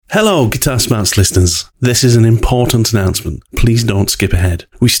Hello, Guitar Smarts listeners. This is an important announcement. Please don't skip ahead.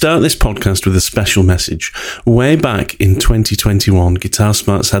 We start this podcast with a special message. Way back in 2021, Guitar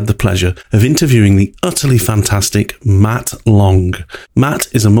Smarts had the pleasure of interviewing the utterly fantastic Matt Long. Matt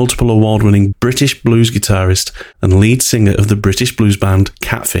is a multiple award-winning British blues guitarist and lead singer of the British blues band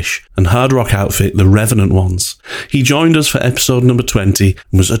Catfish and hard rock outfit The Revenant Ones. He joined us for episode number 20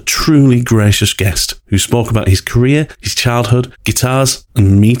 and was a truly gracious guest who spoke about his career, his childhood, guitars,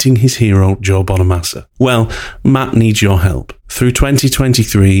 and meeting his hero, Joe Bonamassa. Well, Matt needs your help. Through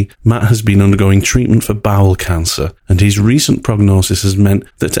 2023, Matt has been undergoing treatment for bowel cancer, and his recent prognosis has meant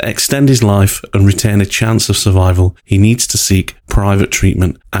that to extend his life and retain a chance of survival, he needs to seek private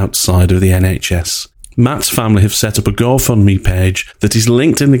treatment outside of the NHS. Matt's family have set up a GoFundMe page that is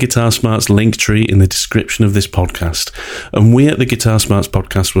linked in the Guitar Smarts link tree in the description of this podcast, and we at the Guitar Smarts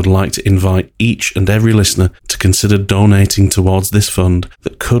podcast would like to invite each and every listener to consider donating towards this fund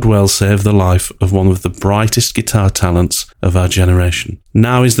that could well save the life of one of the brightest guitar talents of our generation.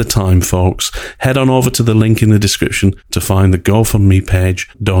 Now is the time, folks. Head on over to the link in the description to find the GoFundMe page.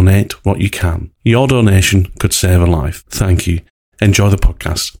 Donate what you can. Your donation could save a life. Thank you. Enjoy the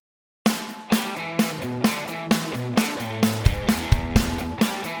podcast.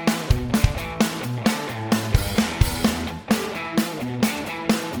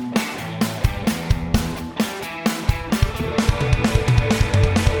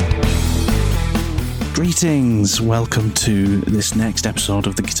 Greetings, welcome to this next episode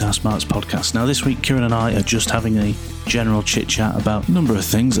of the Guitar Smarts podcast. Now this week Kieran and I are just having a general chit chat about a number of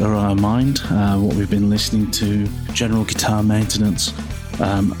things that are on our mind, what we've been listening to, general guitar maintenance,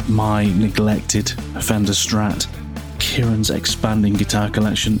 my neglected Fender Strat, Kieran's expanding guitar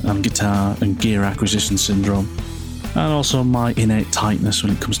collection and guitar and gear acquisition syndrome, and also my innate tightness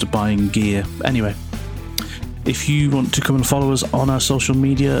when it comes to buying gear. Anyway, if you want to come and follow us on our social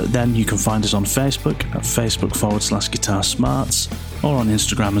media, then you can find us on Facebook at Facebook.com/Guitar Smarts, or on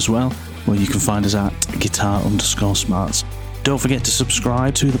Instagram as well, where you can find us at Guitar_Smarts. Don't forget to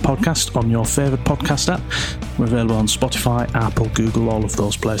subscribe to the podcast on your favourite podcast app. We're available on Spotify, Apple, Google, all of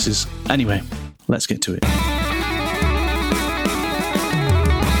those places. Anyway, let's get to it.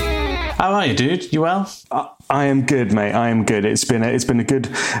 How are you, dude? You well? I am good, mate. I am good. It's been a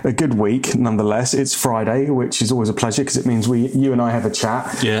good week, nonetheless. It's Friday, which is always a pleasure because it means you and I have a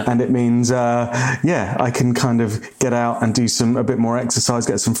chat. Yeah. And it means I can kind of get out and do a bit more exercise,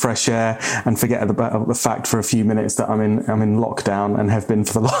 get some fresh air, and forget about the fact for a few minutes that I'm in lockdown and have been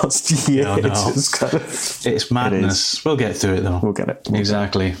for the last year. No. It's madness. We'll get through it though. We'll get it.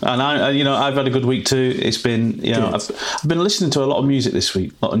 Exactly. And I've had a good week too. It's been, I've been listening to a lot of music this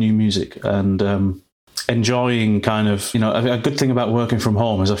week, a lot of new music, and enjoying kind of, a good thing about working from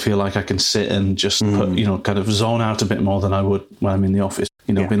home is I feel like I can sit and just kind of zone out a bit more than I would when I'm in the office.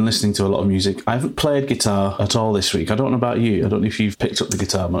 I've been listening to a lot of music. I haven't played guitar at all this week. I don't know about you. I don't know if you've picked up the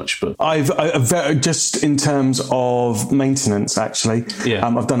guitar much, but I've just in terms of maintenance, actually. Yeah.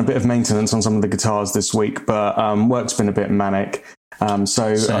 I've done a bit of maintenance on some of the guitars this week, but work's been a bit manic.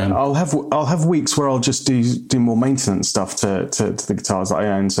 I'll have weeks where I'll just do more maintenance stuff to the guitars that I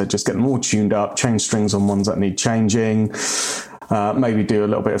own. So just get them all tuned up, change strings on ones that need changing, maybe do a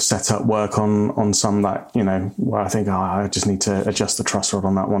little bit of setup work on some that, where I think I just need to adjust the truss rod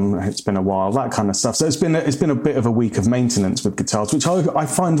on that one. It's been a while, that kind of stuff. So it's been a bit of a week of maintenance with guitars, which I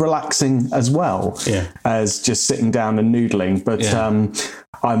find relaxing as well as just sitting down and noodling. But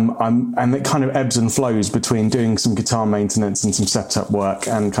and it kind of ebbs and flows between doing some guitar maintenance and some setup work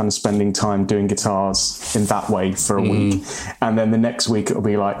and kind of spending time doing guitars in that way for a week. And then the next week it'll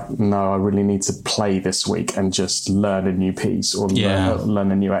be like, no, I really need to play this week and just learn a new piece or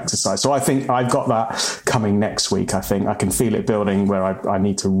learn a new exercise. So I think I've got that coming next week. I think I can feel it building where I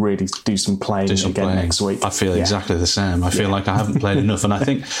need to really do some playing next week. I feel exactly the same. I feel like I haven't played enough, and I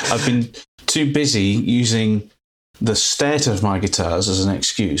think I've been too busy using the state of my guitars as an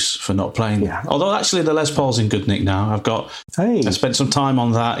excuse for not playing them. Although actually the Les Paul's in good nick now. I spent some time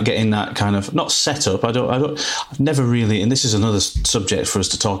on that, getting that kind of not set up. I've never really, and this is another subject for us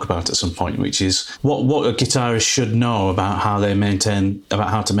to talk about at some point, which is what a guitarist should know about how to maintain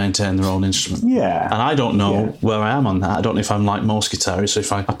their own instrument. Yeah. And I don't know where I am on that. I don't know if I'm like most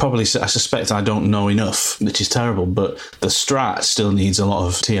guitarists. So I suspect I don't know enough, which is terrible. But the Strat still needs a lot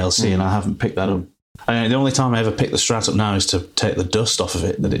of TLC, and I haven't picked that up. The only time I ever pick the Strat up now is to take the dust off of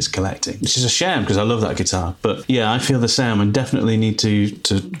it that it's collecting, which is a shame because I love that guitar. But yeah, I feel the same. I definitely need to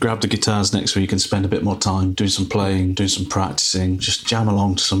grab the guitars next week and spend a bit more time doing some playing, doing some practicing, just jam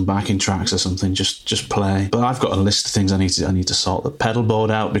along to some backing tracks or something, just play. But I've got a list of things I need to sort the pedal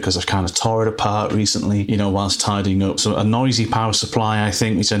board out because I've kind of tore it apart recently, whilst tidying up. So a noisy power supply, I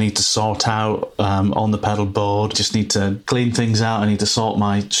think, which I need to sort out on the pedal board. Just need to clean things out. I need to sort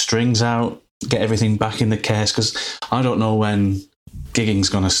my strings out, get everything back in the case, because I don't know when gigging's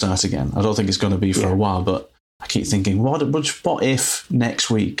going to start again. I don't think it's going to be for a while, but I keep thinking, what if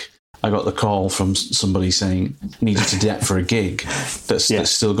next week I got the call from somebody saying needed to dep for a gig that's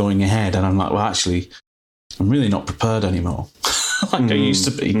still going ahead, and I'm like, well, actually, I'm really not prepared anymore like I used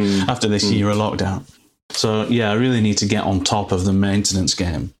to be after this year of lockdown. So yeah, I really need to get on top of the maintenance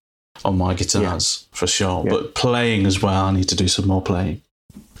game on my guitars for sure. But playing as well, I need to do some more playing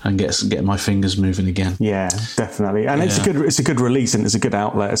and get my fingers moving again. Yeah, definitely. And it's a good release, and it's a good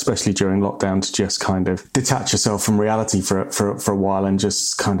outlet, especially during lockdown, to just kind of detach yourself from reality for a while and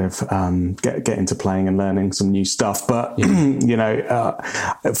just kind of get into playing and learning some new stuff. But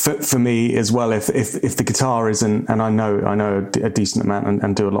for me as well, if the guitar isn't, and I know a decent amount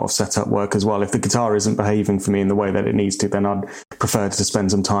and do a lot of setup work as well, if the guitar isn't behaving for me in the way that it needs to, then I'd prefer to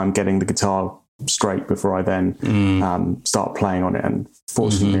spend some time getting the guitar straight before I then start playing on it. And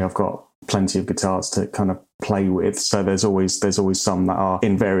fortunately, I've got plenty of guitars to kind of play with. So there's always some that are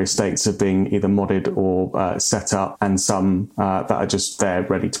in various states of being either modded or set up, and some that are just there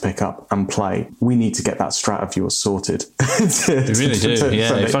ready to pick up and play. We need to get that Strat of yours sorted. We really do.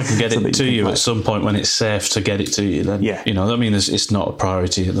 If I can get it to you at some point when it's safe to get it to you, then I mean, it's not a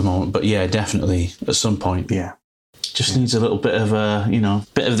priority at the moment, but yeah, definitely at some point. Yeah. Just needs a little bit of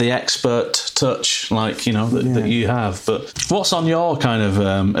bit of the expert touch, that you have. But what's on your kind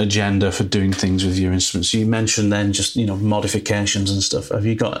of agenda for doing things with your instruments? You mentioned then just modifications and stuff. Have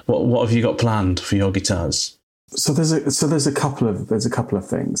you got what have you got planned for your guitars? So there's a couple of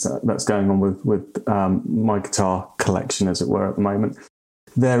things that's going on with my guitar collection, as it were, at the moment.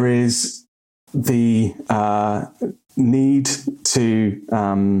 There is the need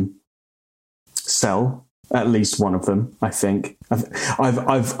to sell at least one of them, I think.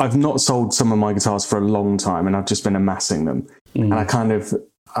 I've not sold some of my guitars for a long time, and I've just been amassing them. And I kind of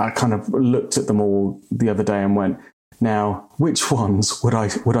looked at them all the other day and went, now, which ones would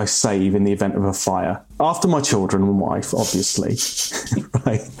I save in the event of a fire? After my children and wife, obviously,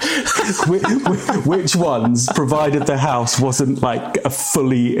 right? Which ones, provided the house wasn't like a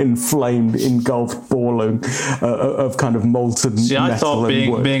fully inflamed, engulfed ball of kind of molten metal. See, I thought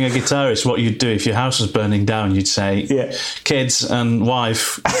being a guitarist, what you'd do if your house was burning down, you'd say, kids and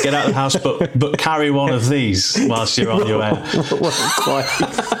wife, get out of the house, but carry one of these whilst you're on your way.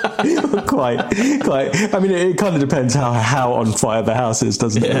 Quite. I mean, it kind of depends how on fire the house is,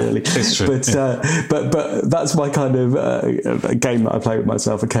 doesn't it? Really, it's true. But that's my kind of game that I play with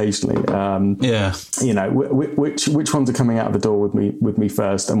myself occasionally. Which ones are coming out of the door with me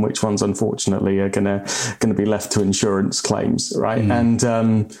first, and which ones, unfortunately, are gonna be left to insurance claims, right? And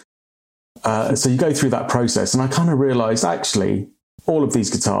so you go through that process, and I kind of realised actually all of these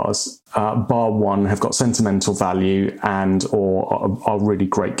guitars, bar one, have got sentimental value and or are really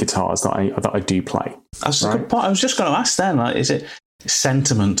great guitars that I do play. That's a good point. I was just going to ask then, is it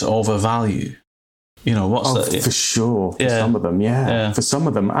sentiment over value? What's that? For sure. For some of them, For some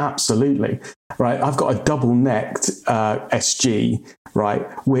of them, absolutely. Right. I've got a double-necked SG, right,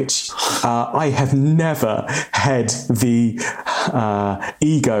 which I have never had the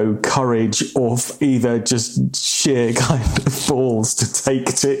ego, courage, or either just sheer kind of balls to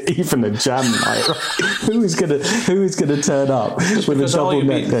take to even a jam night. Right? Who is gonna turn up with a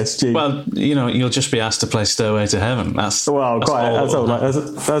double-necked SG? Well, you'll just be asked to play "Stairway to Heaven." That's all I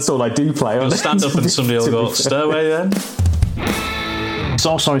do play. You'll stand up and somebody will go, "Stairway," then.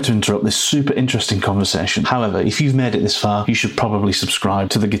 So sorry to interrupt this super interesting conversation. However, if you've made it this far, you should probably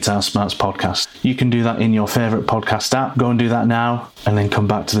subscribe to the Guitar Smarts podcast. You can do that in your favourite podcast app. Go and do that now, and then come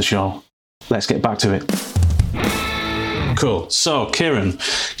back to the show. Let's get back to it. Cool. So, Kieran,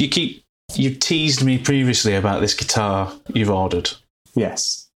 you teased me previously about this guitar you've ordered.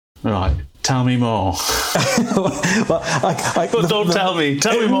 Yes. Right. Tell me more. But don't tell me.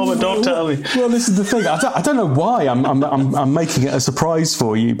 Tell me more, but don't tell me. Well, this is the thing. I don't know why I'm making it a surprise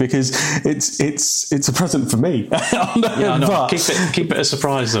for you, because it's a present for me. But, keep it a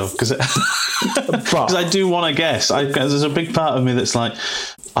surprise though, because I do want to guess. There's a big part of me that's like,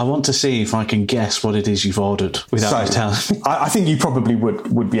 I want to see if I can guess what it is you've ordered without you telling me. I think you probably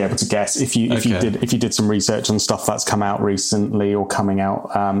would be able to guess if you did some research on stuff that's come out recently or coming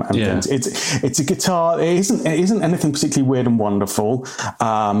out. Things. It's a guitar. It isn't anything particularly weird and wonderful,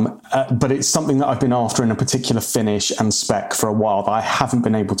 but it's something that I've been after in a particular finish and spec for a while that I haven't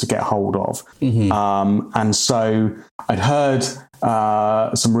been able to get hold of. And so I'd heard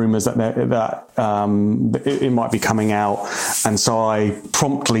some rumours that it might be coming out, and so I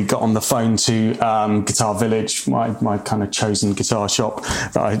promptly got on the phone to Guitar Village, my kind of chosen guitar shop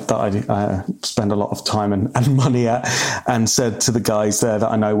that I spend a lot of time and money at, and said to the guys there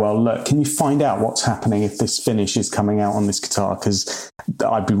that I know well, look, can you find out what's happening if this finish is coming out on this guitar, because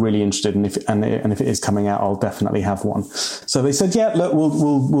I'd be really interested, and if it is coming out, I'll definitely have one. So they said, yeah, look,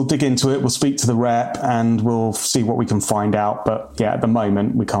 we'll dig into it, we'll speak to the rep, and we'll see what we can find out. But yeah, at the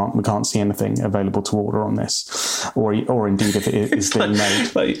moment we can't see anything available to order on this, or indeed if it is being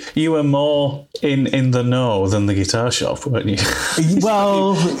made. Like, you were more in the know than the guitar shop, weren't you?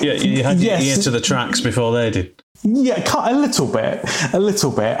 Well, yeah, you had your ear to the tracks before they did. Yeah, a little bit.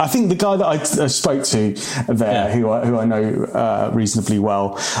 I think the guy that I spoke to there, who I know reasonably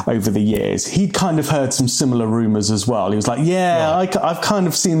well over the years, he'd kind of heard some similar rumours as well. He was like, I've kind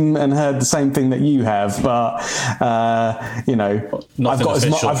of seen and heard the same thing that you have, but I've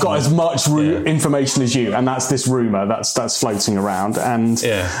got as much information as you, and that's this rumour that's floating around. And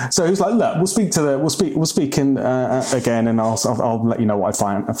so he was like, look, we'll speak in again, and I'll let you know what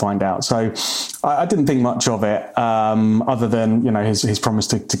I find out. So I didn't think much of it. Other than his promise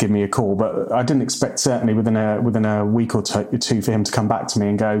to give me a call, but I didn't expect, certainly within a week or two, for him to come back to me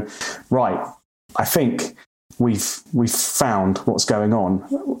and go, right, I think we've found what's going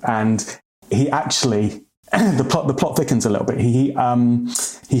on. And he actually the plot thickens a little bit. He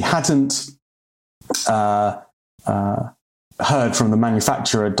hadn't heard from the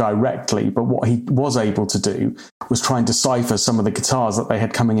manufacturer directly, but what he was able to do was try and decipher some of the guitars that they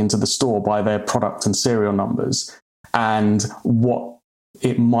had coming into the store by their product and serial numbers, and what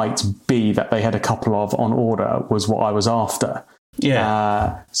it might be that they had a couple of on order was what I was after.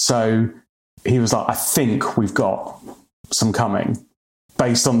 So he was like, I think we've got some coming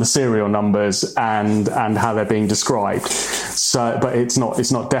based on the serial numbers and how they're being described. So, but it's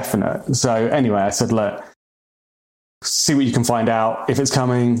not definite. So anyway, I said, look, see what you can find out. If it's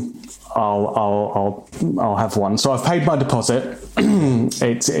coming, I'll have one. So I've paid my deposit.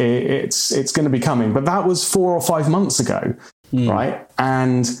 It's going to be coming, but that was 4 or 5 months ago, right?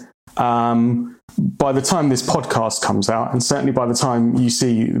 And by the time this podcast comes out, and certainly by the time you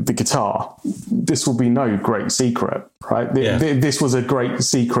see the guitar, this will be no great secret, right? This was a great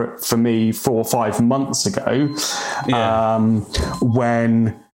secret for me 4 or 5 months ago,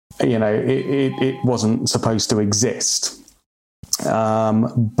 when it wasn't supposed to exist.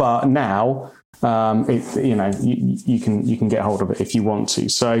 But now, you can get hold of it if you want to.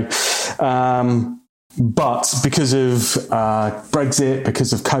 So, but because of Brexit,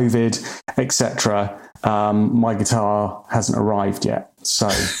 because of COVID, etc., my guitar hasn't arrived yet. So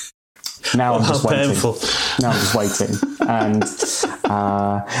now I'm just waiting. Painful. Now I'm just waiting, and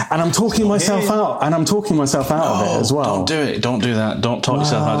I'm talking myself out, and I'm talking myself out of it as well. Don't do it. Don't do that. Don't talk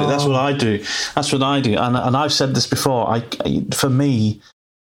yourself out of it. That's what I do. And I've said this before. For me,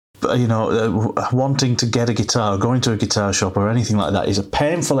 wanting to get a guitar, going to a guitar shop or anything like that is a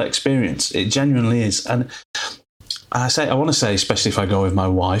painful experience. It genuinely is. And I want to say, especially if I go with my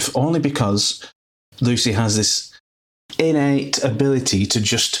wife, only because Lucy has this innate ability to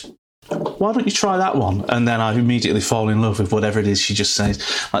just, why don't you try that one? And then I immediately fall in love with whatever it is she just says.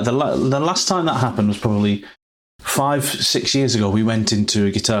 Like the last time that happened was probably 5-6 years ago. We went into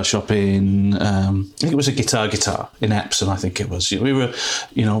a guitar shop in, I think it was a guitar in Epsom, I think it was. We were,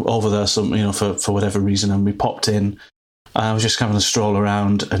 over there for whatever reason, and we popped in. I was just having a stroll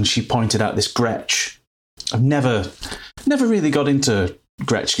around, and she pointed out this Gretsch. I've never really got into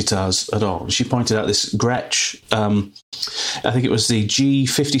Gretsch guitars at all. She pointed out this Gretsch, I think it was the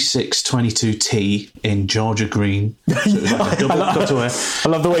G5622T in Georgia green. So it was like a double cutaway. I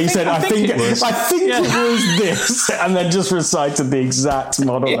love the way you said, I think it was this, and then just recited the exact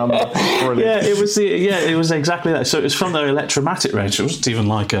model number. Brilliant. It was exactly that. So it was from their Electromatic range. It wasn't even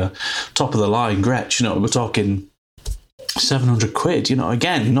like a top of the line Gretsch. We're talking £700.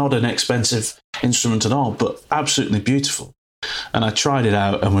 Again, not an expensive instrument at all, but absolutely beautiful. And I tried it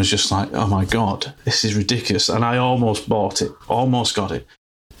out and was just like, oh my God, this is ridiculous. And I almost bought it, almost got it.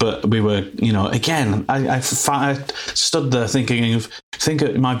 But we were, again, I stood there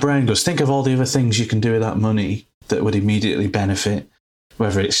my brain goes, think of all the other things you can do with that money that would immediately benefit.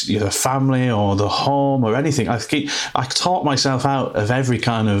 whether it's either family or the home or anything. I talk myself out of every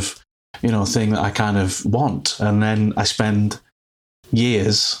kind of, thing that I kind of want. And then I spend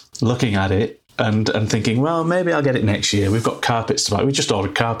years looking at it and thinking, well, maybe I'll get it next year. We've got carpets to buy. We just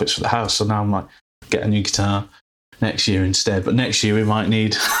ordered carpets for the house. So now I'm like, get a new guitar next year instead. But next year we might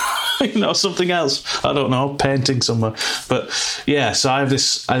need, something else. I don't know, painting somewhere. But yeah, so I have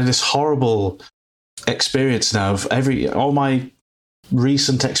this horrible experience now of all my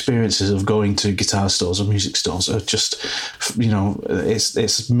recent experiences of going to guitar stores or music stores are just,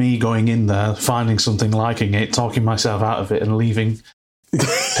 it's me going in there, finding something, liking it, talking myself out of it, and leaving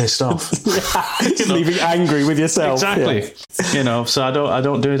pissed off. Leaving angry with yourself. Exactly. Yeah. So I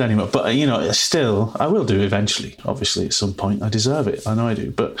don't do it anymore. But still, I will do it eventually. Obviously, at some point, I deserve it. I know I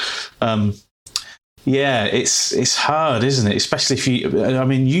do. But it's hard, isn't it? Especially if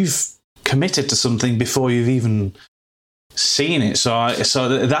you've committed to something before you've even seen it. So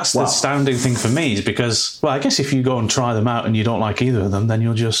that's the astounding thing for me, is because, well, I guess if you go and try them out and you don't like either of them, then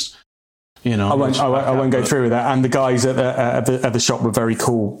you'll just, I won't go through with that. And the guys at the shop were very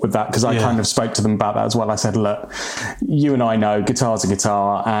cool with that, because I kind of spoke to them about that as well. I said, look, you and I know guitar's a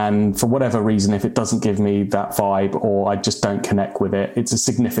guitar, and for whatever reason, if it doesn't give me that vibe or I just don't connect with it, it's a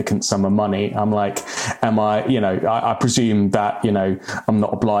significant sum of money. I'm like, I presume that, I'm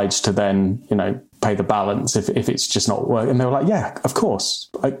not obliged to then, pay the balance if it's just not working. And they were like, yeah, of course.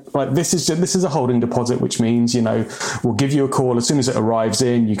 This is a holding deposit, which means, we'll give you a call as soon as it arrives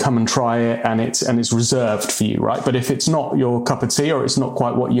in, you come and try it, and it's reserved for you, right? But if it's not your cup of tea, or it's not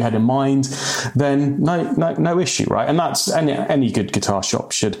quite what you had in mind, then no issue, right? And that's any good guitar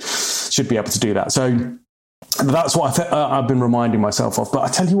shop should be able to do that. So that's what I've been reminding myself of. But I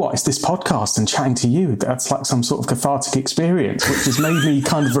tell you what, it's this podcast and chatting to you, that's like some sort of cathartic experience, which has made me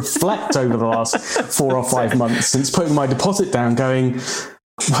kind of reflect over the last 4 or 5 months since putting my deposit down, going,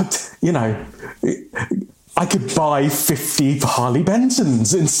 what, I could buy 50 Harley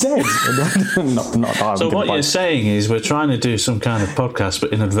Bensons instead. So what you're saying is we're trying to do some kind of podcast,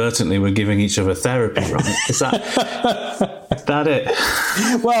 but inadvertently we're giving each other therapy, right? Is that it?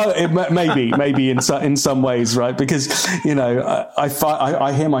 Well, maybe in some ways, right? Because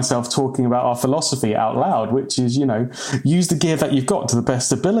I hear myself talking about our philosophy out loud, which is use the gear that you've got to the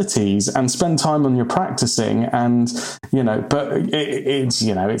best abilities and spend time on your practicing, and but it's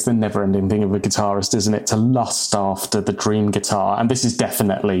the never-ending thing of a guitarist, isn't it? To lust after the dream guitar, and this is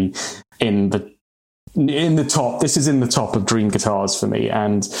definitely in the top. This is in the top of dream guitars for me,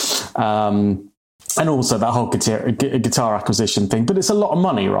 and also that whole guitar acquisition thing. But it's a lot of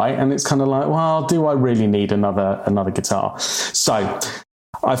money, right? And it's kind of like, well, do I really need another guitar? So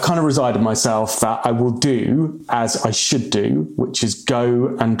I've kind of resided myself that I will do as I should do, which is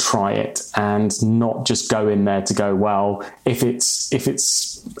go and try it, and not just go in there to go, well, if it's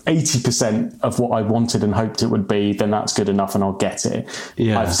 80% of what I wanted and hoped it would be, then that's good enough and I'll get it.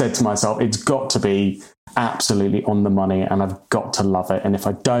 Yeah. I've said to myself, it's got to be absolutely on the money and I've got to love it. And if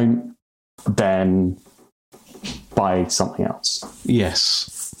I don't, then buy something else.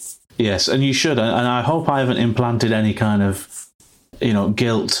 Yes, and you should. And I hope I haven't implanted any kind of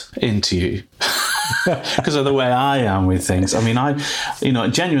guilt into you because of the way I am with things. I mean,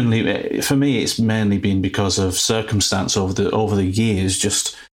 genuinely, for me, it's mainly been because of circumstance over the years.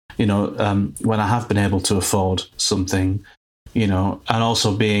 Just when I have been able to afford something, and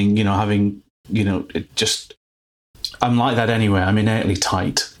also being, having, it just. I'm like that anyway. I'm innately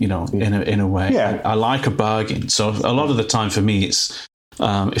tight, in a way. Yeah. I like a bargain. So a lot of the time for me, it's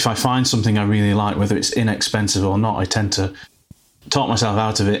if I find something I really like, whether it's inexpensive or not, I tend to talk myself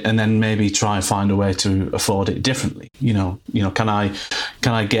out of it and then maybe try and find a way to afford it differently. Can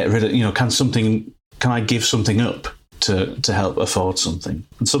I get rid of, can I give something up to help afford something?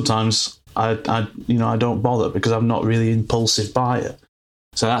 And sometimes I don't bother because I'm not really an impulsive buyer.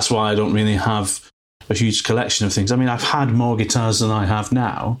 So that's why I don't really have a huge collection of things. I mean, I've had more guitars than I have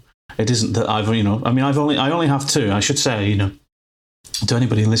now. It isn't that I only have 2. I should say, to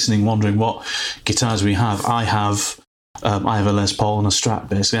anybody listening wondering what guitars we have, I have a Les Paul and a Strat,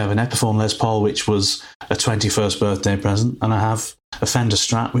 basically. I have an Epiphone Les Paul, which was a 21st birthday present, and I have a Fender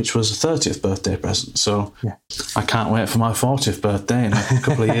Strat, which was a 30th birthday present. So yeah. I can't wait for my 40th birthday in a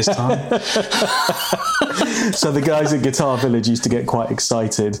couple of years' time. So the guys at Guitar Village used to get quite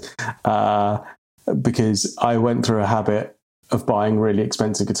excited because I went through a habit of buying really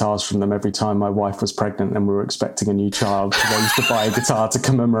expensive guitars from them every time my wife was pregnant and we were expecting a new child. They used to buy a guitar to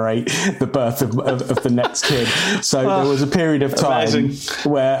commemorate the birth of the next kid. So there was a period of time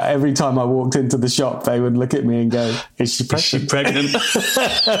where every time I walked into the shop, they would look at me and go, "Is she pregnant?"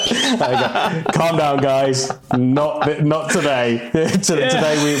 I go, "Calm down, guys. Not today.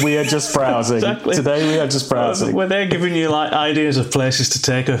 Today we are just browsing. Exactly. Today we are just browsing." When they're giving you like ideas of places to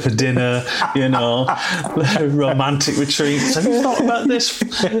take her for dinner, romantic retreats. Have you thought about this?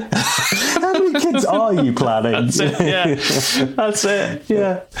 How many kids are you planning? That's it. Yeah, that's it.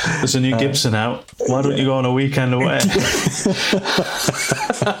 Yeah. There's a new Gibson out. Why don't you go on a weekend away?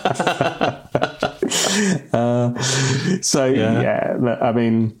 I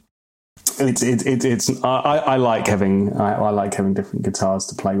mean, I like having different guitars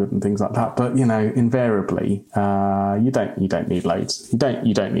to play with and things like that. But invariably, you don't need loads. You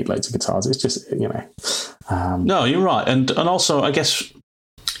don't need loads of guitars. It's just No, you're right, and also I guess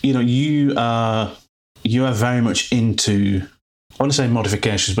you are very much into. I want to say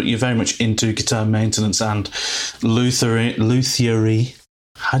modifications, but you're very much into guitar maintenance and luthiery.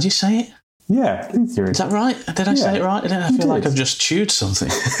 How do you say it? Yeah, luthiery. Is that right? Did I say it right? I feel like I've just chewed something.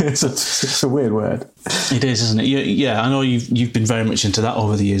 It's a weird word. It is, isn't it? Yeah, I know you've been very much into that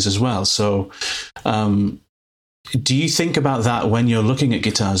over the years as well. So, do you think about that when you're looking at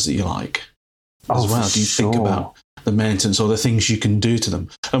guitars that you like as well? Do you think about the maintenance or the things you can do to them?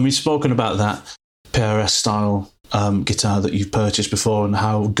 And we've spoken about that PRS style guitar that you've purchased before and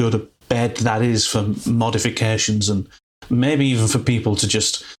how good a bed that is for modifications and maybe even for people to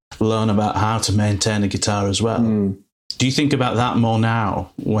just learn about how to maintain a guitar as well. Do you think about that more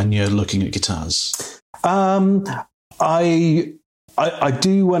now when you're looking at guitars? I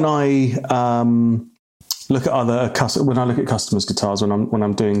do when I look at when I look at customers' guitars when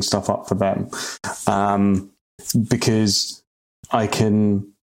I'm doing stuff up for them, because I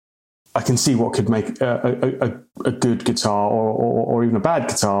can see what could make a good guitar or even a bad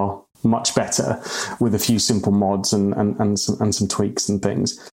guitar much better with a few simple mods and some tweaks and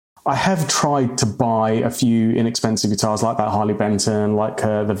things. I have tried to buy a few inexpensive guitars like that Harley Benton, like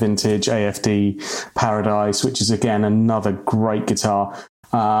the vintage AFD Paradise, which is again another great guitar.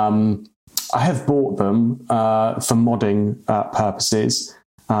 I have bought them for modding purposes.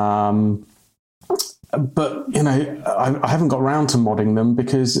 But, I haven't got around to modding them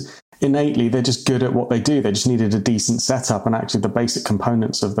because innately they're just good at what they do. They just needed a decent setup, and actually the basic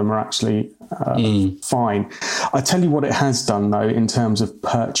components of them are actually fine. I tell you what it has done, though, in terms of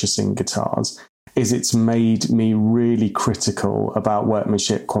purchasing guitars, is it's made me really critical about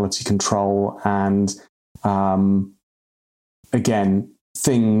workmanship, quality control, and, again,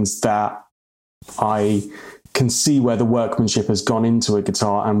 things that I can see where the workmanship has gone into a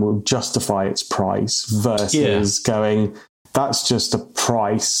guitar and will justify its price versus going, that's just a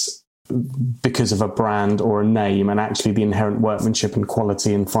price because of a brand or a name, and actually the inherent workmanship and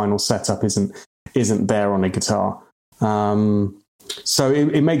quality and final setup isn't there on a guitar. So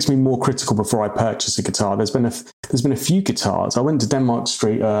it makes me more critical before I purchase a guitar. There's been a few guitars. I went to Denmark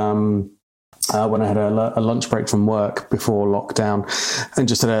Street when I had a lunch break from work before lockdown, and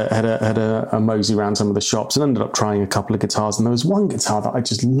just had a mosey around some of the shops, and ended up trying a couple of guitars. And there was one guitar that I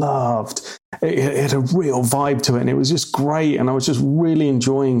just loved. It had a real vibe to it, and it was just great. And I was just really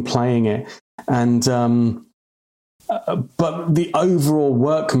enjoying playing it. And but the overall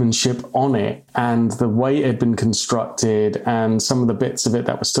workmanship on it and the way it had been constructed and some of the bits of it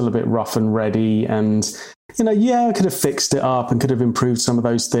that were still a bit rough and ready, and I could have fixed it up and could have improved some of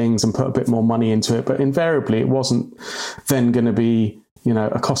those things and put a bit more money into it. But invariably, it wasn't then going to be,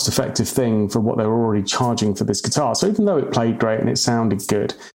 a cost-effective thing for what they were already charging for this guitar. So even though it played great and it sounded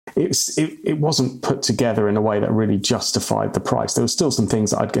good, it wasn't put together in a way that really justified the price. There were still some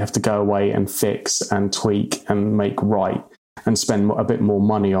things that I'd have to go away and fix and tweak and make right and spend a bit more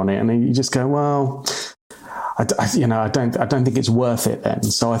money on it. And then you just go, well, I don't think it's worth it then.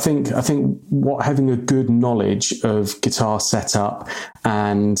 So I think what having a good knowledge of guitar setup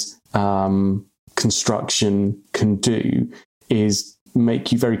and construction can do is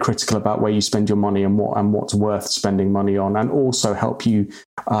make you very critical about where you spend your money and what's worth spending money on, and also help you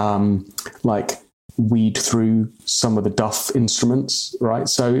weed through some of the duff instruments, right?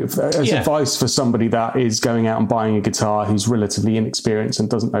 So as advice for somebody that is going out and buying a guitar who's relatively inexperienced and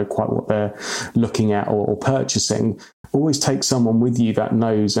doesn't know quite what they're looking at or purchasing, always take someone with you that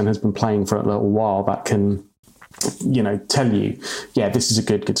knows and has been playing for a little while that can tell you, this is a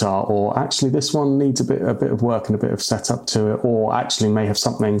good guitar, or actually this one needs a bit of work and a bit of setup to it, or actually may have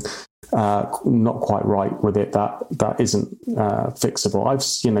something not quite right with it, that isn't fixable.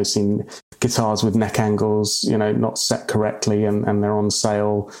 I've seen guitars with neck angles not set correctly, and they're on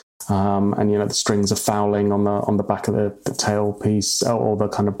sale, and the strings are fouling on the back of the tail piece or the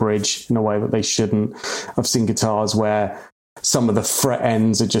kind of bridge in a way that they shouldn't. I've seen guitars where some of the fret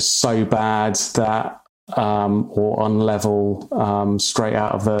ends are just so bad that or unlevel straight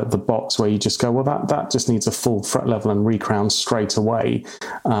out of the box, where you just go, well, that just needs a full fret level and recrown straight away.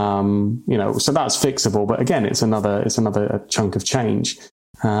 So that's fixable, but again, it's another chunk of change.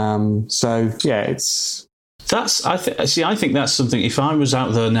 So yeah, I think that's something. If I was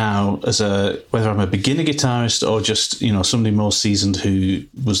out there now whether I'm a beginner guitarist or just somebody more seasoned who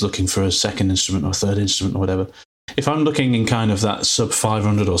was looking for a second instrument or third instrument or whatever, if I'm looking in kind of that sub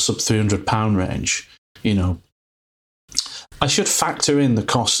 500 or sub 300 pound range, I should factor in the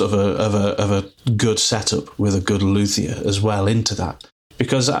cost of a good setup with a good luthier as well into that,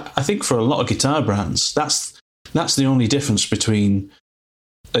 because I think for a lot of guitar brands, that's the only difference between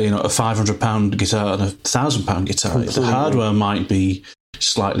a £500 guitar and a £1,000 guitar. The hardware might be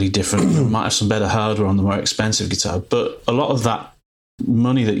slightly different. You might have some better hardware on the more expensive guitar, but a lot of that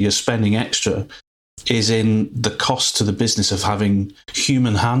money that you're spending extra is in the cost to the business of having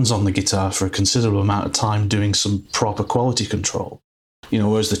human hands on the guitar for a considerable amount of time doing some proper quality control.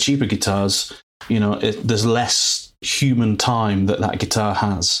 Whereas the cheaper guitars, there's less human time that guitar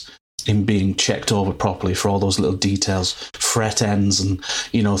has in being checked over properly for all those little details, fret ends and,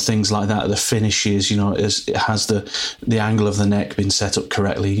 things like that, the finishes, it has the angle of the neck been set up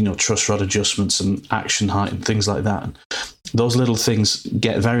correctly, truss rod adjustments and action height and things like that. And those little things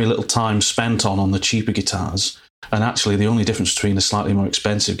get very little time spent on the cheaper guitars. And actually the only difference between a slightly more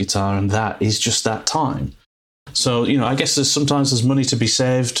expensive guitar and that is just that time. So, I guess there's money to be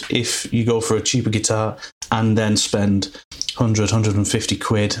saved if you go for a cheaper guitar and then spend 100, 150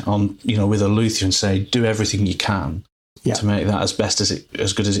 quid on, with a luthier and say, do everything you can to make that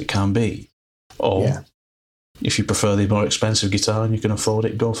as good as it can be. Or if you prefer the more expensive guitar and you can afford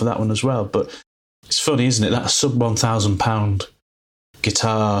it, go for that one as well. But it's funny, isn't it? That sub £1,000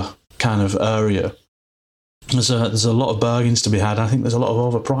 guitar kind of area. There's a lot of bargains to be had. I think there's a lot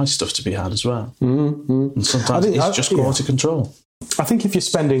of overpriced stuff to be had as well. Mm-hmm. And sometimes it's just quality control. I think if you're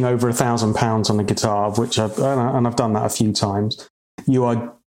spending over £1,000 on a guitar, which I've done that a few times, you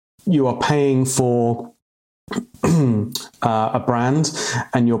are paying for a brand,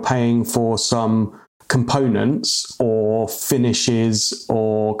 and you're paying for some components or finishes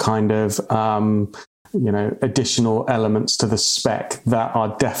or kind of additional elements to the spec that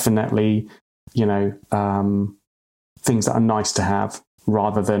are definitely things that are nice to have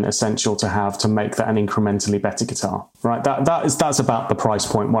rather than essential to have to make that an incrementally better guitar, right? That's about the price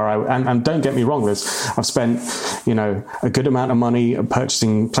point where and don't get me wrong, I've spent a good amount of money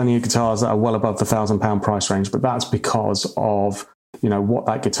purchasing plenty of guitars that are well above the £1,000 price range, but that's because of what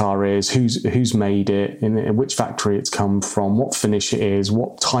that guitar is, who's made it, in which factory it's come from, what finish it is,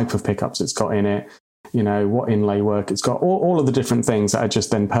 what type of pickups it's got in it, what inlay work it's got, all of the different things that are just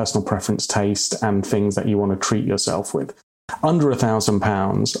then personal preference, taste, and things that you want to treat yourself with. Under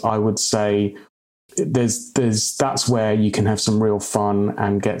 £1,000, I would say that's where you can have some real fun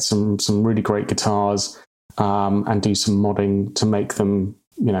and get some really great guitars, and do some modding to make them,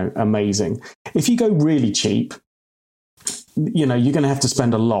 amazing. If you go really cheap, you're going to have to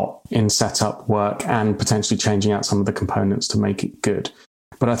spend a lot in setup work and potentially changing out some of the components to make it good.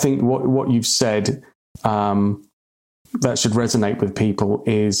 But I think what you've said that should resonate with people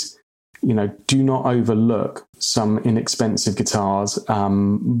is, do not overlook some inexpensive guitars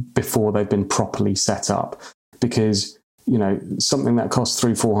before they've been properly set up, because something that costs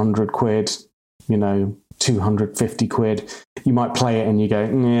 300-400 quid, 250 quid, you might play it and you go,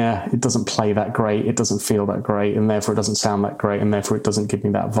 yeah, it doesn't play that great, it doesn't feel that great, and therefore it doesn't sound that great, and therefore it doesn't give me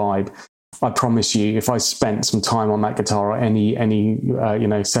that vibe. I promise you, if I spent some time on that guitar, or any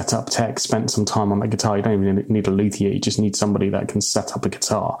setup tech spent some time on that guitar, you don't even need a luthier, you just need somebody that can set up a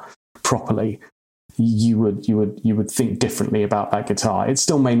guitar properly. You would think differently about that guitar. It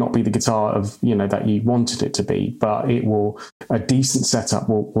still may not be the guitar of that you wanted it to be, but a decent setup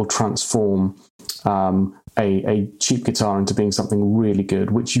will transform a cheap guitar into being something really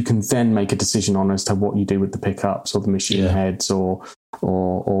good, which you can then make a decision on as to what you do with the pickups or the machine heads or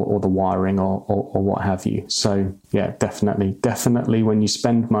the wiring or what have you. So yeah, definitely when you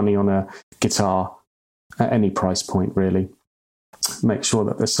spend money on a guitar at any price point, really, make sure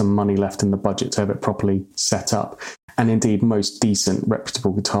that there's some money left in the budget to have it properly set up. And indeed, most decent,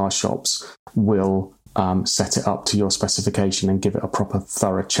 reputable guitar shops will set it up to your specification and give it a proper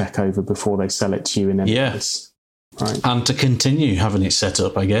thorough check over before they sell it to you in any case. Right. And to continue having it set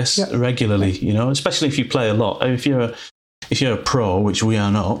up, I guess, regularly, especially if you play a lot. If you're a pro, which we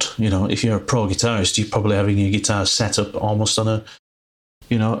are not, if you're a pro guitarist, you're probably having your guitar set up almost on a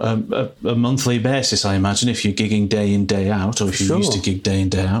monthly basis, I imagine, if you're gigging day in, day out, or if you used to gig day in,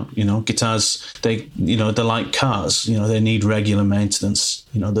 day out. Guitars, they're like cars, they need regular maintenance.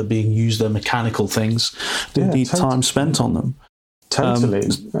 They're being used, they're mechanical things. They need time spent on them. Totally.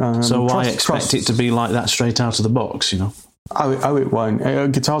 So why expect it to be like that straight out of the box, Oh, it won't.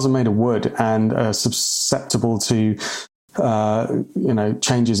 Guitars are made of wood and are susceptible to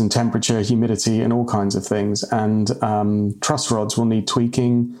changes in temperature, humidity, and all kinds of things. And truss rods will need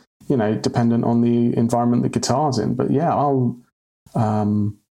tweaking, dependent on the environment the guitar's in. But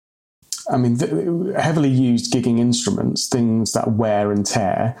heavily used gigging instruments, things that wear and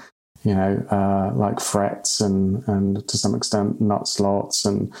tear, like frets and to some extent nut slots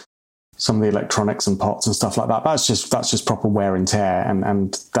and some of the electronics and pots and stuff like that. That's just proper wear and tear, and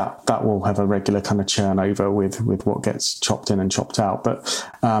that will have a regular kind of churn over with what gets chopped in and chopped out. But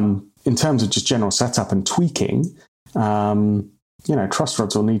in terms of just general setup and tweaking, truss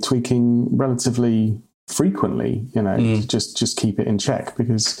rods will need tweaking relatively frequently, to just keep it in check,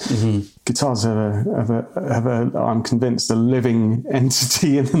 because guitars have a I'm convinced, a living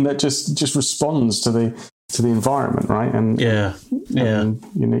entity in them that just responds to the environment, right? And and,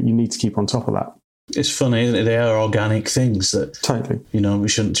 you need to keep on top of that. It's funny, isn't it? They are organic things that totally, we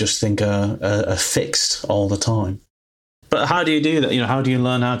shouldn't just think are fixed all the time. But how do you do that? How do you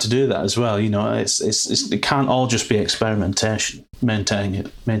learn how to do that as well? It can't all just be experimentation,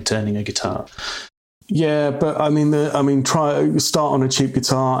 maintaining a guitar. Yeah, but start on a cheap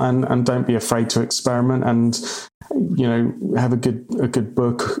guitar and don't be afraid to experiment, and have a good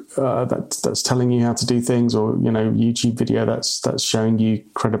book that's telling you how to do things, or YouTube video that's showing you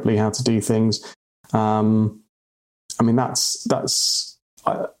credibly how to do things. That's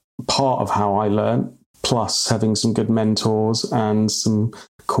part of how I learned, plus having some good mentors and some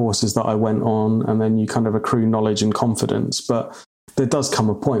courses that I went on, and then you kind of accrue knowledge and confidence. But there does come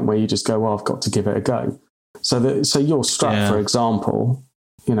a point where you just go, well, I've got to give it a go. So your Strat, for example,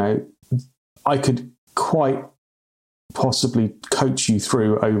 I could quite possibly coach you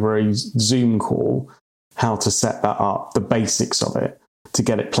through over a Zoom call how to set that up, the basics of it, to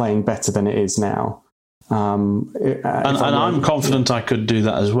get it playing better than it is now. I'm confident I could do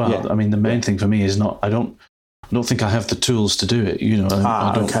that as well. Yeah. I mean, the main thing for me is I don't think I have the tools to do it. A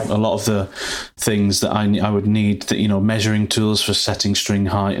lot of the things that I would need, that measuring tools for setting string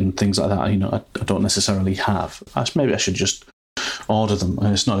height and things like that, I don't necessarily have. Maybe I should just order them.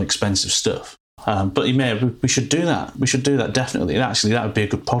 It's not expensive stuff. But we should do that. We should do that, definitely. And actually, that would be a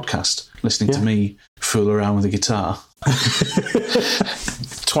good podcast, listening to me fool around with a guitar.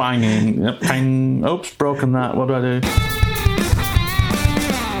 Twanging, ping, oops, broken that, what do I do?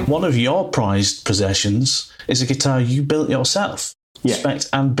 One of your prized possessions is a guitar you built yourself. Yeah. Spec'd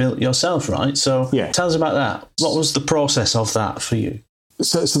and built yourself, right? So tell us about that. What was the process of that for you?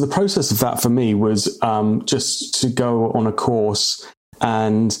 So the process of that for me was just to go on a course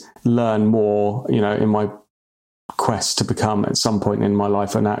and learn more, in my quest to become, at some point in my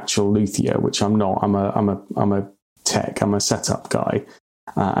life, an actual luthier, which I'm not. I'm a tech. I'm a setup guy,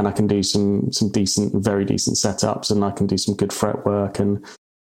 and I can do some very decent setups, and I can do some good fretwork and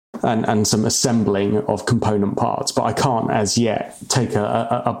some assembling of component parts. But I can't, as yet, take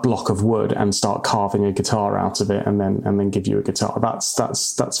a block of wood and start carving a guitar out of it and then give you a guitar.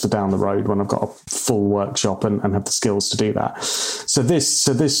 That's for down the road, when I've got a full workshop and have the skills to do that. So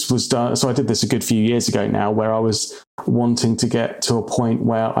this was done. So I did this a good few years ago now, where I was wanting to get to a point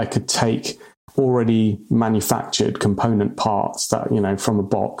where I could take already manufactured component parts that, from a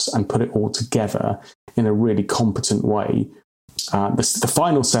box, and put it all together in a really competent way. The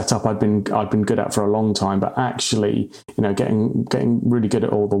final setup I'd been good at for a long time, but actually, getting really good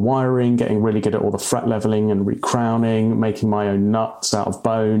at all the wiring, getting really good at all the fret leveling and recrowning, making my own nuts out of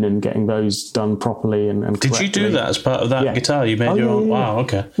bone and getting those done properly and Did correctly. You do that as part of that guitar? You made your own? Yeah. Wow,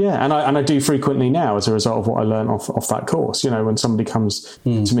 okay. Yeah, and I do frequently now as a result of what I learned off that course. When somebody comes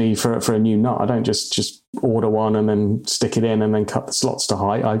to me for a new nut, I don't just order one and then stick it in and then cut the slots to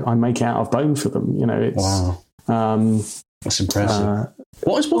height. I make it out of bone for them. Wow. That's impressive.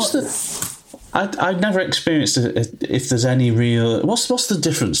 I've never experienced it, if there's any real. What's the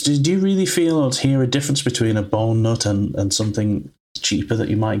difference? Do you really feel or hear a difference between a bone nut and something cheaper that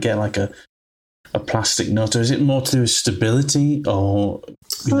you might get, like a plastic nut, or is it more to do with stability, or?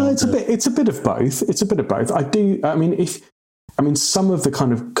 It's a bit of both. It's a bit of both. Some of the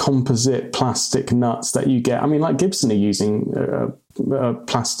kind of composite plastic nuts that you get. Like Gibson are using a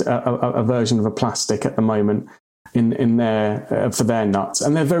version of a plastic at the moment. in their for their nuts,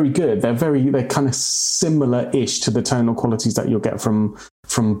 and they're very good. They're kind of similar-ish to the tonal qualities that you'll get from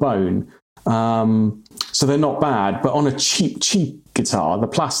bone. So they're not bad, but on a cheap guitar, the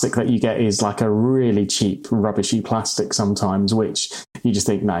plastic that you get is like a really cheap, rubbishy plastic sometimes, which you just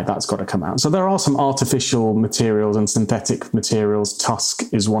think, no, that's got to come out. So there are some artificial materials and synthetic materials. Tusk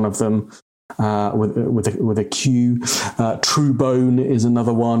is one of them. With a Q. True bone is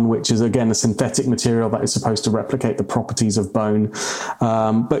another one, which is again a synthetic material that is supposed to replicate the properties of bone.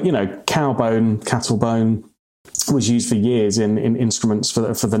 But cow bone, cattle bone was used for years in instruments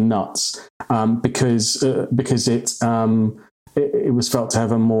for the nuts because it was felt to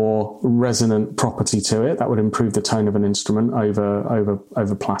have a more resonant property to it that would improve the tone of an instrument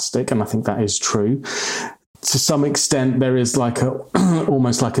over plastic, and I think that is true. To some extent, there is like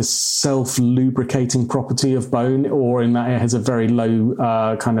almost like a self-lubricating property of bone, or in that it has a very low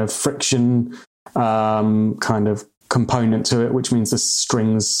kind of friction kind of component to it, which means the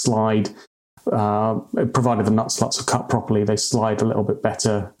strings slide, provided the nut slots are cut properly, they slide a little bit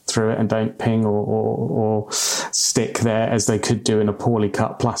better through it and don't ping or stick there as they could do in a poorly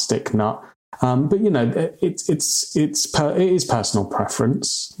cut plastic nut. But it is personal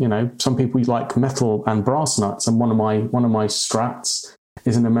preference. Some people like metal and brass nuts, and one of my Strats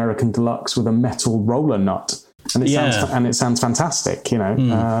is an American Deluxe with a metal roller nut, and it sounds fantastic.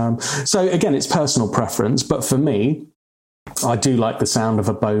 So again, it's personal preference. But for me, I do like the sound of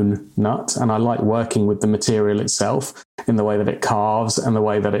a bone nut, and I like working with the material itself in the way that it carves and the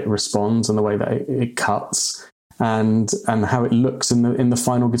way that it responds and the way that it cuts. And how it looks in the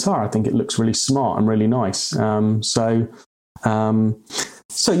final guitar. I think it looks really smart and really nice. So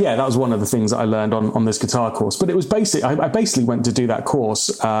yeah, that was one of the things that I learned on this guitar course. But it was I basically went to do that course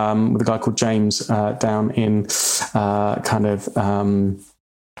with a guy called James down in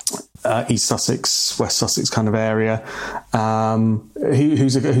East Sussex, West Sussex kind of area.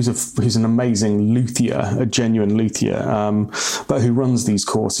 Who's an amazing luthier, a genuine luthier, but who runs these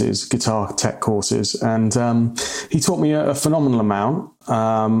courses, guitar tech courses, and he taught me a phenomenal amount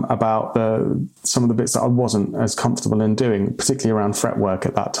about some of the bits that I wasn't as comfortable in doing, particularly around fretwork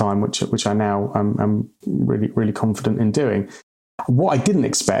at that time, which I now am really, really confident in doing. What I didn't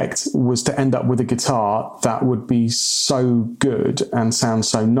expect was to end up with a guitar that would be so good and sound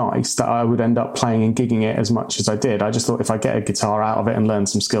so nice that I would end up playing and gigging it as much as I did. I just thought if I get a guitar out of it and learn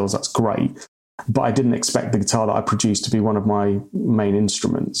some skills, that's great. But I didn't expect the guitar that I produced to be one of my main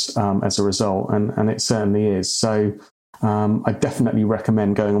instruments as a result, and it certainly is. So I definitely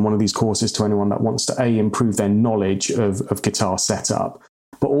recommend going on one of these courses to anyone that wants to improve their knowledge of guitar setup,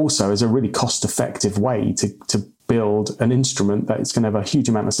 but also as a really cost-effective way to build an instrument that is going to have a huge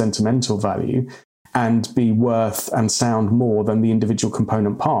amount of sentimental value and be worth and sound more than the individual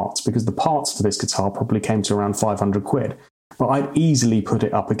component parts, because the parts for this guitar probably came to around 500 quid. But I'd easily put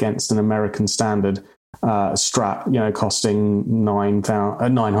it up against an American standard Strat, costing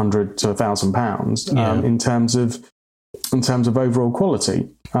 900 to £1,000 in terms of overall quality.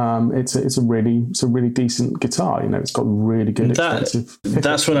 It's a really decent guitar. It's got really good expensive pickup.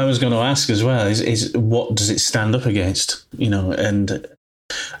 That's what I was going to ask as well. Is what does it stand up against? And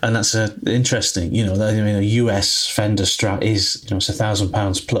that's interesting. A US Fender Strat is it's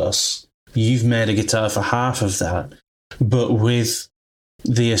 £1,000 plus. You've made a guitar for half of that, but with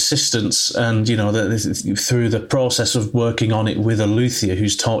the assistance and through the process of working on it with a luthier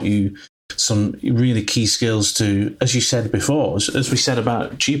who's taught you some really key skills to, as you said before, as we said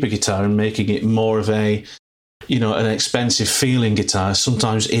about cheaper guitar and making it more of a, an expensive feeling guitar.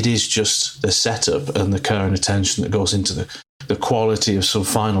 Sometimes it is just the setup and the care and attention that goes into the quality of some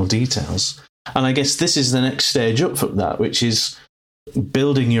final details. And I guess this is the next stage up from that, which is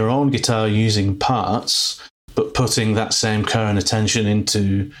building your own guitar using parts, but putting that same care and attention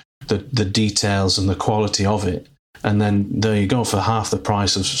into the details and the quality of it. And then there you go, for half the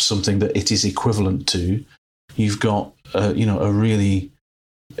price of something that it is equivalent to, you've got a really,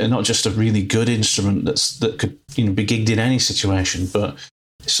 not just a really good instrument that could be gigged in any situation, but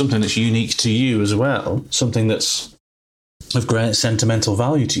something that's unique to you as well, something that's of great sentimental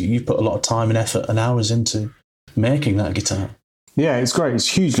value to you. You've put a lot of time and effort and hours into making that guitar. Yeah, it's great. It's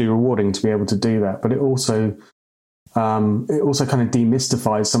hugely rewarding to be able to do that, but it also kind of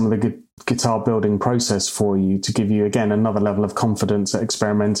demystifies some of the guitar building process for you, to give you, again, another level of confidence at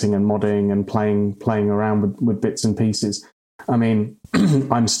experimenting and modding and playing around with bits and pieces. I mean,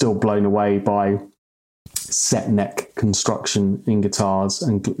 I'm still blown away by set neck construction in guitars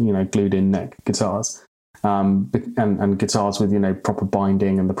and, glued in neck guitars, and guitars with, proper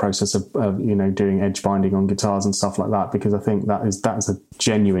binding and the process of doing edge binding on guitars and stuff like that, because I think that is a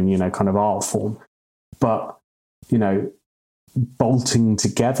genuine, kind of art form. But bolting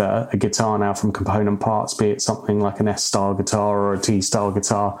together a guitar now from component parts, be it something like an S-style guitar or a T-style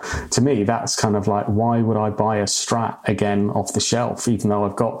guitar, to me, that's kind of like, why would I buy a Strat again off the shelf, even though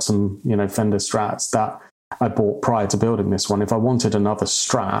I've got some, Fender Strats that I bought prior to building this one? If I wanted another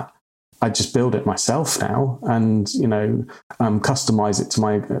Strat, I'd just build it myself now and, customize it to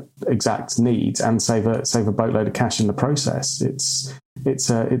my exact needs and save a boatload of cash in the process. It's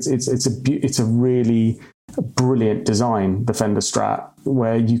a really brilliant design, the Fender Strat,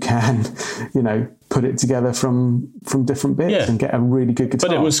 where you can, put it together from different bits and get a really good guitar.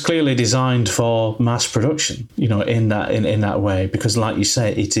 But it was clearly designed for mass production, in that way, because like you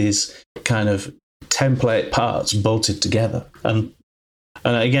say, it is kind of template parts bolted together. And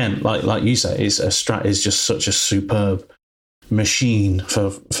again, like you say, a Strat is just such a superb machine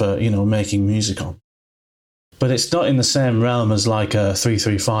for making music on. But it's not in the same realm as like a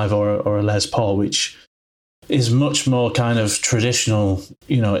 335 or a Les Paul, which is much more kind of traditional,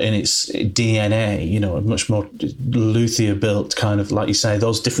 in its DNA, much more luthier built, kind of, like you say,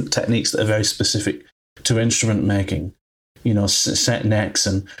 those different techniques that are very specific to instrument making, set necks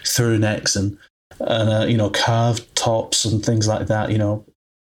and through necks and carved tops and things like that,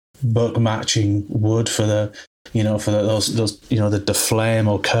 buck matching wood for the, those the flame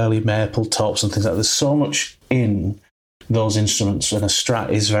or curly maple tops and things like that. There's so much in those instruments, and a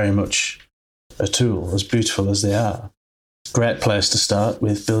Strat is very much a tool, as beautiful as they are. Great place to start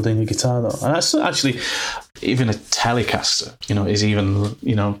with building a guitar, though. And that's actually, even a Telecaster, is even,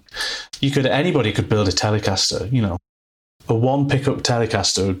 anybody could build a Telecaster, a one pickup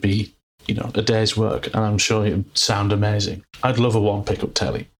Telecaster would be, a day's work, and I'm sure it would sound amazing. I'd love a one pickup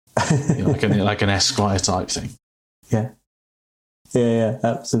Tele, like an Esquire type thing. Yeah. Yeah,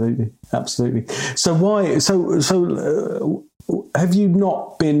 absolutely. So have you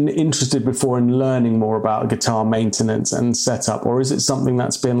not been interested before in learning more about guitar maintenance and setup, or is it something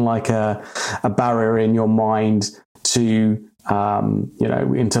that's been like a barrier in your mind to,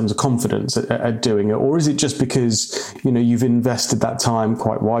 in terms of confidence at doing it? Or is it just because, you've invested that time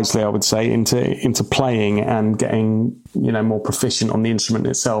quite wisely, I would say, into playing and getting, more proficient on the instrument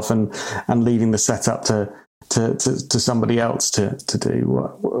itself and leaving the setup to somebody else to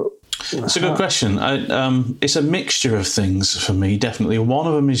do? It's a good question. It's a mixture of things for me, definitely. One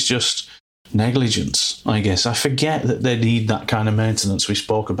of them is just negligence, I guess. I forget that they need that kind of maintenance we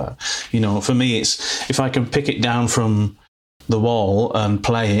spoke about. For me, it's if I can pick it down from the wall and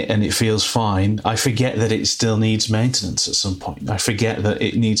play it and it feels fine, I forget that it still needs maintenance at some point. I forget that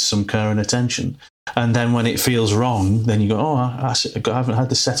it needs some care and attention. And then when it feels wrong, then you go, I haven't had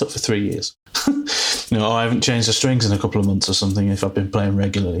this set up for 3 years. I haven't changed the strings in a couple of months or something if I've been playing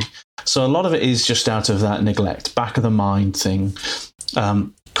regularly. So a lot of it is just out of that neglect, back of the mind thing.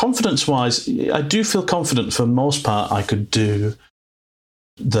 Confidence-wise, I do feel confident for most part I could do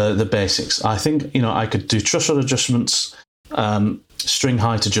the basics. I think, I could do truss rod adjustments, string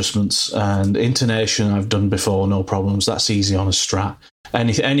height adjustments, and intonation I've done before, no problems. That's easy on a Strat.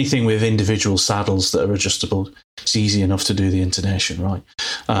 Anything with individual saddles that are adjustable, it's easy enough to do the intonation, right?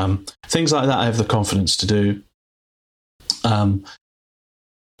 Things like that I have the confidence to do.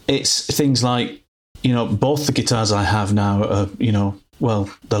 It's things like, both the guitars I have now are,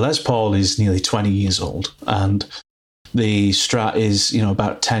 the Les Paul is nearly 20 years old and the Strat is,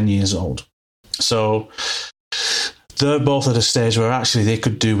 about 10 years old. So they're both at a stage where actually they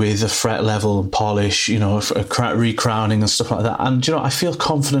could do with a fret level and polish, recrowning and stuff like that. And, I feel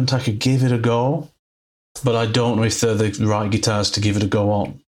confident I could give it a go, but I don't know if they're the right guitars to give it a go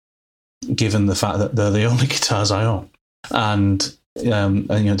on, given the fact that they're the only guitars I own. And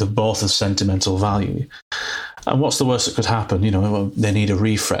they're both of sentimental value. And what's the worst that could happen? They need a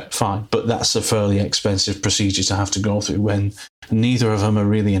refret, fine. But that's a fairly expensive procedure to have to go through when neither of them are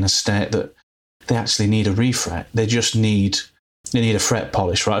really in a state that they actually need a refret. They need a fret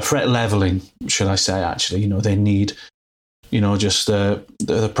polish, right? A fret leveling, should I say, actually. They need, just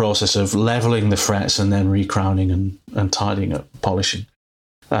the process of leveling the frets and then recrowning and tidying up, polishing.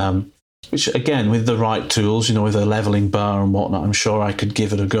 Which, again, with the right tools, with a leveling bar and whatnot, I'm sure I could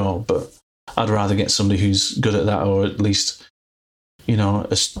give it a go. But I'd rather get somebody who's good at that, or at least,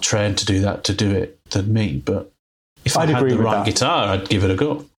 is trained to do that, to do it, than me. But if I had the right guitar, I'd give it a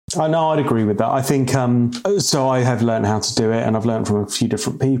go. I know, I'd agree with that. I think, so I have learned how to do it, and I've learned from a few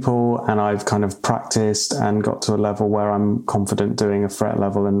different people, and I've kind of practiced and got to a level where I'm confident doing a fret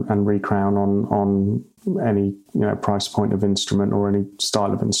level and recrown on any, price point of instrument or any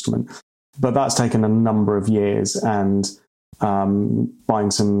style of instrument. But that's taken a number of years, and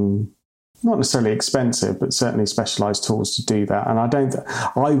buying some not necessarily expensive, but certainly specialized tools to do that. And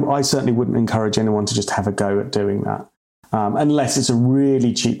I certainly wouldn't encourage anyone to just have a go at doing that. Unless it's a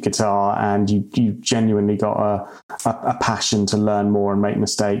really cheap guitar and you genuinely got a passion to learn more and make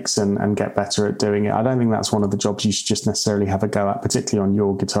mistakes and get better at doing it. I don't think that's one of the jobs you should just necessarily have a go at, particularly on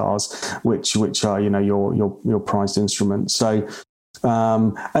your guitars, which are, your prized instruments. So,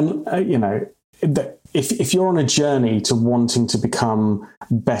 if you're on a journey to wanting to become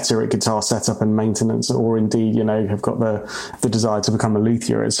better at guitar setup and maintenance, or indeed, have got the desire to become a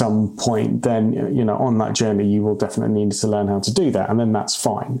luthier at some point, then, on that journey, you will definitely need to learn how to do that. And then that's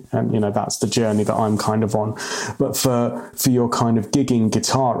fine. And, that's the journey that I'm kind of on. But for your kind of gigging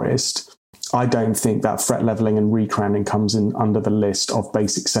guitarist, I don't think that fret leveling and recrounding comes in under the list of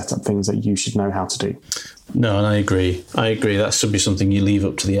basic setup things that you should know how to do. No, and I agree. That should be something you leave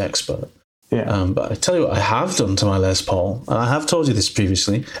up to the expert. Yeah. But I tell you what I have done to my Les Paul, and I have told you this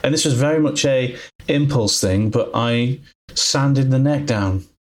previously, and this was very much a impulse thing, but I sanded the neck down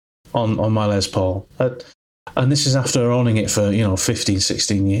on my Les Paul. And this is after owning it for, 15,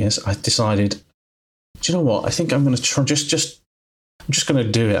 16 years. I decided, do you know what? I think I'm going to try, I'm just going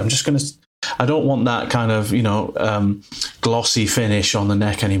to do it. I don't want that kind of, glossy finish on the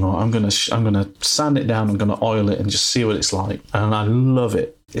neck anymore. I'm going to sand it down. I'm going to oil it and just see what it's like. And I love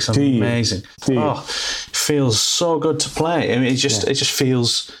it. It's amazing. It feels so good to play. I mean, it just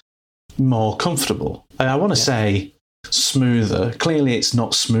feels more comfortable. And I want to say smoother. Clearly, it's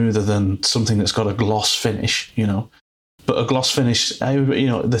not smoother than something that's got a gloss finish, But a gloss finish,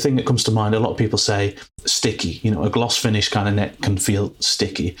 the thing that comes to mind, a lot of people say sticky. A gloss finish kind of neck can feel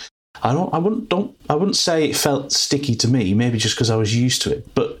sticky. I wouldn't say it felt sticky to me. Maybe just because I was used to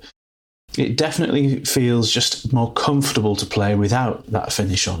it, but it definitely feels just more comfortable to play without that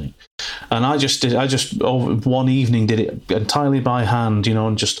finish on it. And I just one evening did it entirely by hand,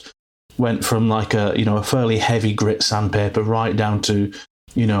 and just went from like a fairly heavy grit sandpaper right down to,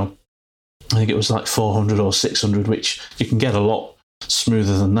 I think it was like 400 or 600, which you can get a lot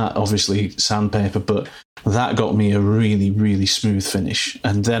smoother than that, obviously, sandpaper, but that got me a really, really smooth finish.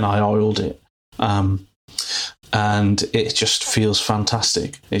 And then I oiled it. And it just feels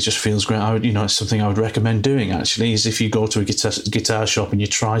fantastic. It just feels great. It's something I would recommend doing, actually, is if you go to a guitar shop and you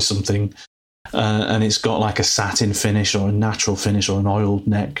try something and it's got like a satin finish or a natural finish or an oiled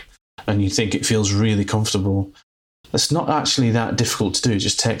neck, and you think it feels really comfortable, it's not actually that difficult to do. It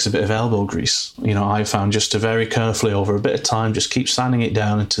just takes a bit of elbow grease. I found just to very carefully over a bit of time, just keep sanding it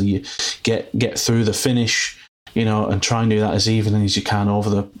down until you get through the finish, and try and do that as evenly as you can over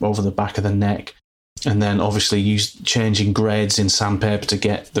the back of the neck. And then obviously use changing grades in sandpaper to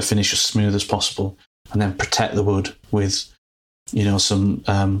get the finish as smooth as possible, and then protect the wood with, some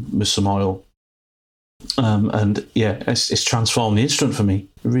oil. And yeah, it's transformed the instrument for me.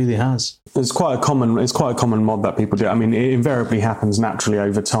 It really has. It's quite a common mod that people do. I mean, it invariably happens naturally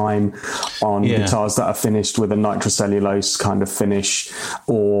over time on guitars that are finished with a nitrocellulose kind of finish,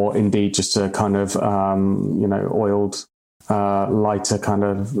 or indeed just a kind of oiled lighter kind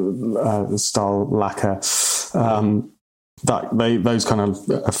of style lacquer. Those kind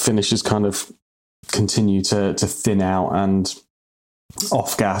of finishes kind of continue to thin out and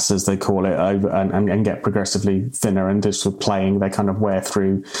off gas, as they call it, over and get progressively thinner, and just with playing they kind of wear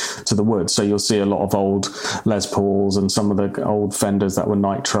through to the wood. So you'll see a lot of old Les Pauls and some of the old Fenders that were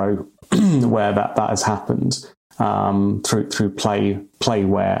nitro where that has happened through play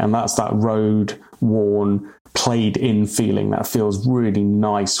wear, and that's that road worn, played in feeling that feels really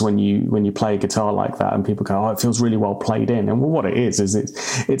nice when you play a guitar like that, and people go, oh, it feels really well played in. And what it is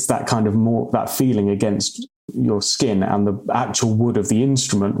it's that kind of more that feeling against your skin and the actual wood of the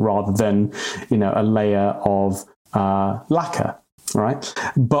instrument, rather than a layer of lacquer, right?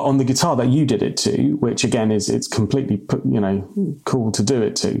 But on the guitar that you did it to, which again it's completely cool to do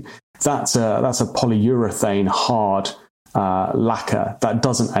it to, that's a polyurethane hard lacquer that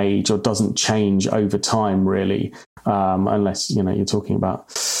doesn't age or doesn't change over time, really, unless you're talking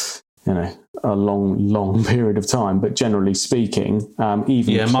about a long period of time. But generally speaking,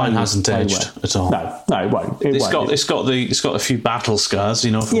 even mine hasn't aged at all. No, it won't. It's got a few battle scars,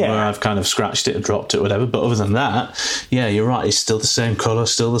 from where I've kind of scratched it or dropped it, whatever. But other than that, yeah, you're right. It's still the same colour,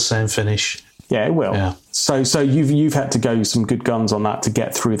 still the same finish. Yeah, it will. Yeah. So you've had to go some good guns on that to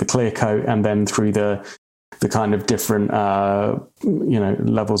get through the clear coat and then through the kind of different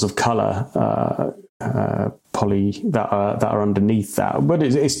levels of colour poly that are underneath that. But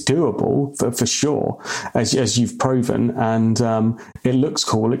it's doable for sure, as you've proven, and it looks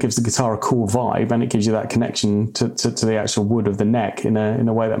cool. It gives the guitar a cool vibe, and it gives you that connection to the actual wood of the neck in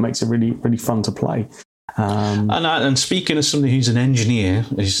a way that makes it really, really fun to play. And speaking as somebody who's an engineer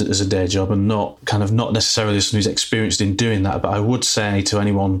as a day job, and not necessarily somebody who's experienced in doing that, but I would say to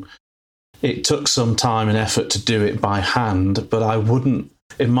anyone, it took some time and effort to do it by hand, but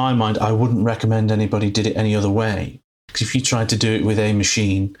in my mind, I wouldn't recommend anybody did it any other way. Because if you tried to do it with a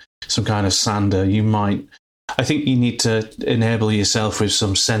machine, some kind of sander, I think you need to enable yourself with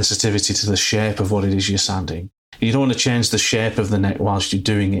some sensitivity to the shape of what it is you're sanding. You don't want to change the shape of the neck whilst you're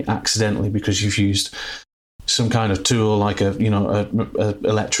doing it accidentally because you've used some kind of tool like a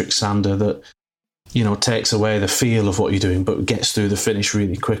electric sander that, takes away the feel of what you're doing, but gets through the finish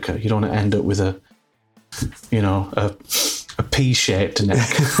really quicker. You don't want to end up with a P-shaped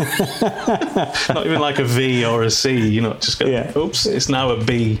neck. Not even like a V or a C, just go, oops, it's now a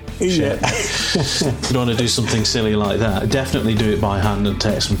B shape. You don't want to do something silly like that. Definitely do it by hand and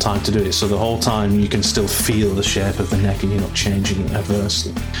take some time to do it, so the whole time you can still feel the shape of the neck and you're not changing it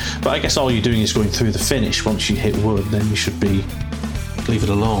adversely. But I guess all you're doing is going through the finish. Once you hit wood, then you should leave it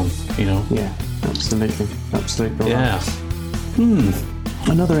alone, Yeah, absolutely. Yeah.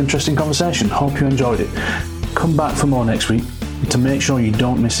 Another interesting conversation. Hope you enjoyed it. Come back for more next week. To make sure you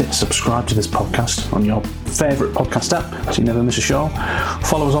don't miss it, subscribe to this podcast on your favourite podcast app so you never miss a show.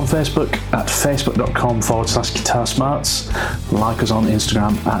 Follow us on Facebook at facebook.com/guitarsmarts. Like us on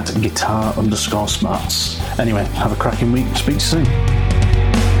Instagram at guitar_smarts. Anyway, have a cracking week. Speak to you soon.